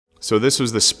So this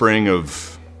was the spring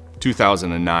of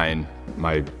 2009.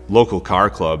 My local car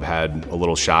club had a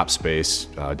little shop space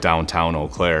downtown Eau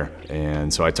Claire.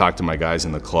 And so I talked to my guys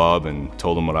in the club and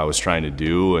told them what I was trying to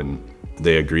do, and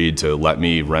they agreed to let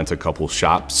me rent a couple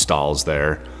shop stalls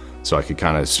there so I could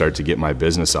kind of start to get my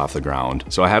business off the ground.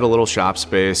 So I had a little shop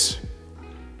space,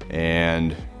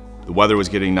 and the weather was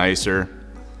getting nicer.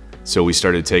 So we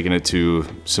started taking it to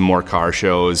some more car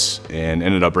shows and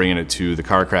ended up bringing it to the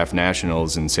Carcraft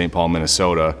Nationals in St. Paul,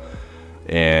 Minnesota.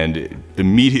 And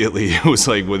immediately, it was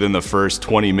like within the first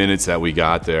 20 minutes that we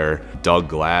got there, Doug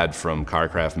Glad from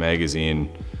Carcraft Magazine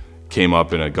came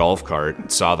up in a golf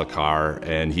cart, saw the car,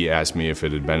 and he asked me if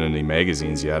it had been in any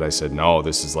magazines yet. I said, no,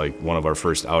 this is like one of our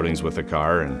first outings with the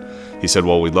car. And he said,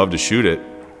 well, we'd love to shoot it.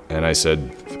 And I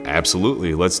said,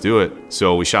 absolutely, let's do it.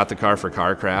 So we shot the car for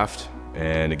Carcraft,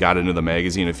 and it got into the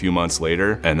magazine a few months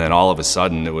later. And then all of a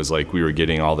sudden, it was like we were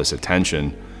getting all this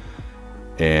attention.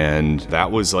 And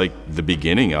that was like the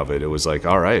beginning of it. It was like,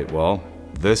 all right, well,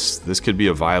 this could be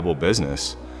a viable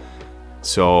business.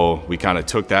 So we kind of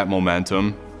took that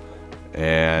momentum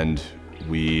and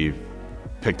we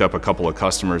picked up a couple of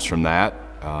customers from that.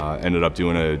 Ended up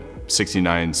doing a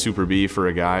 69 Super B for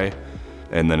a guy,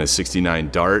 and then a 69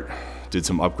 Dart. Did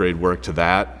some upgrade work to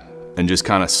that, and just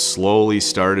kind of slowly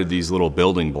started these little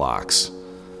building blocks.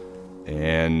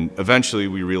 And eventually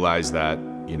we realized that,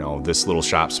 you know, this little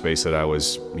shop space that I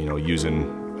was, you know, using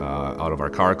out of our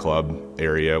car club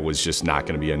area was just not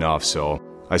going to be enough. So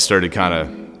I started kind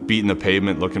of beating the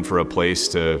pavement, looking for a place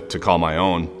to call my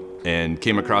own, and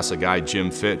came across a guy,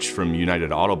 Jim Fitch from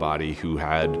United Auto Body, who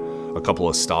had a couple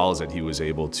of stalls that he was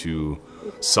able to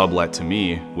sublet to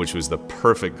me, which was the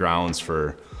perfect grounds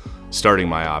for starting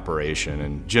my operation.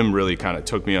 And Jim really kind of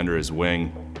took me under his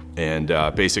wing and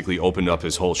basically opened up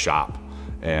his whole shop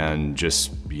and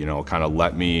just, you know, kind of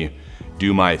let me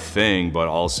do my thing, but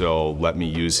also let me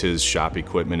use his shop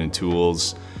equipment and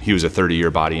tools. He was a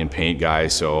 30-year body and paint guy,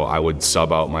 so I would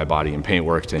sub out my body and paint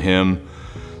work to him.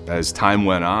 As time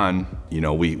went on, you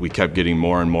know, we kept getting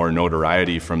more and more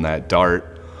notoriety from that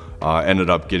Dart. Ended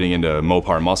up getting into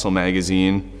Mopar Muscle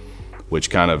magazine, which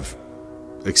kind of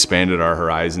expanded our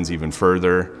horizons even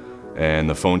further, and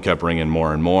the phone kept ringing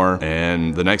more and more.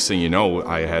 And the next thing you know,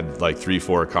 I had like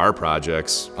 3-4 car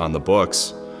projects on the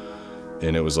books,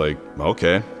 and it was like,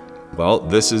 okay, well,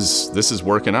 this is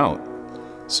working out.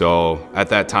 So at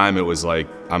that time, it was like,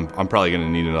 I'm probably gonna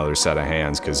need another set of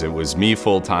hands, because it was me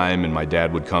full time and my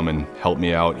dad would come and help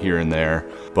me out here and there.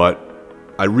 But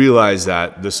I realized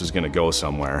that this was gonna go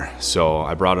somewhere. So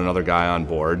I brought another guy on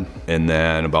board, and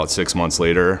then about 6 months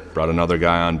later, brought another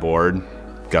guy on board,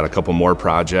 got a couple more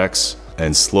projects,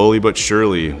 and slowly but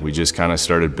surely, we just kind of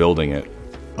started building it.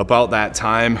 About that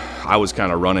time, I was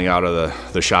kind of running out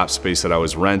of the shop space that I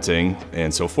was renting,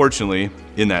 and so fortunately,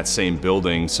 in that same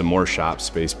building, some more shop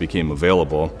space became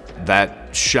available.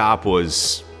 That shop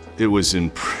was in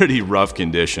pretty rough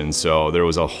condition, so there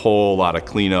was a whole lot of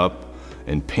cleanup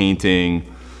and painting.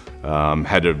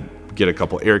 Had to get a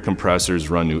couple air compressors,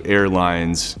 run new air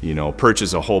lines, you know,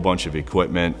 purchase a whole bunch of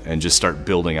equipment, and just start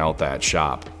building out that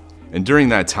shop. And during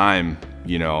that time,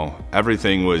 you know,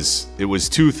 everything was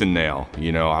tooth and nail.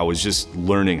 You know, I was just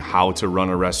learning how to run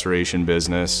a restoration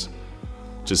business,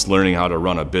 just learning how to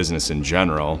run a business in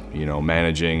general, you know,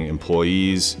 managing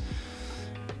employees,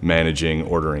 managing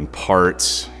ordering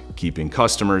parts, keeping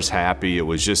customers happy. It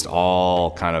was just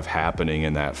all kind of happening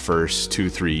in that first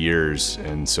 2-3 years.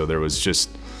 And so there was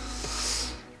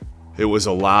it was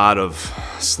a lot of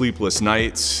sleepless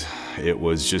nights. It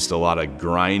was just a lot of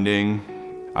grinding.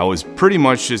 I was pretty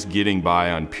much just getting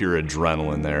by on pure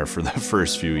adrenaline there for the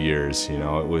first few years. You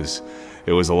know, it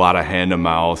was a lot of hand to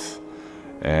mouth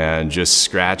and just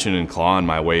scratching and clawing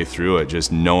my way through it,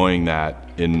 just knowing that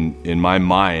in my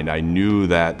mind, I knew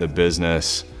that the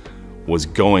business was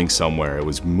going somewhere. It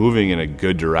was moving in a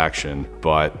good direction.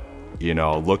 But, you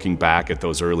know, looking back at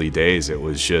those early days, it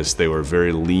was just, they were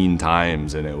very lean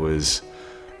times, and it was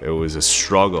a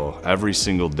struggle. Every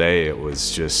single day, it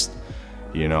was just,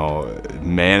 you know,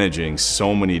 managing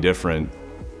so many different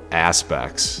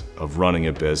aspects of running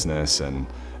a business and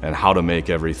how to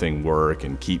make everything work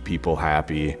and keep people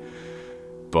happy.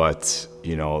 But,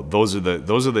 you know, those are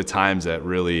the times that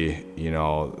really, you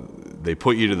know, they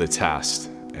put you to the test,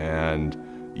 and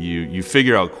you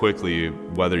figure out quickly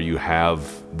whether you have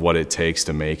what it takes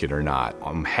to make it or not.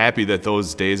 I'm happy that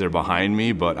those days are behind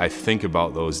me, but I think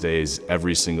about those days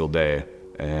every single day.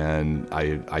 And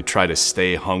I try to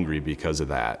stay hungry because of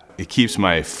that. It keeps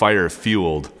my fire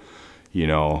fueled, you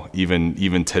know,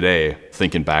 even today,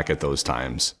 thinking back at those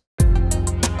times.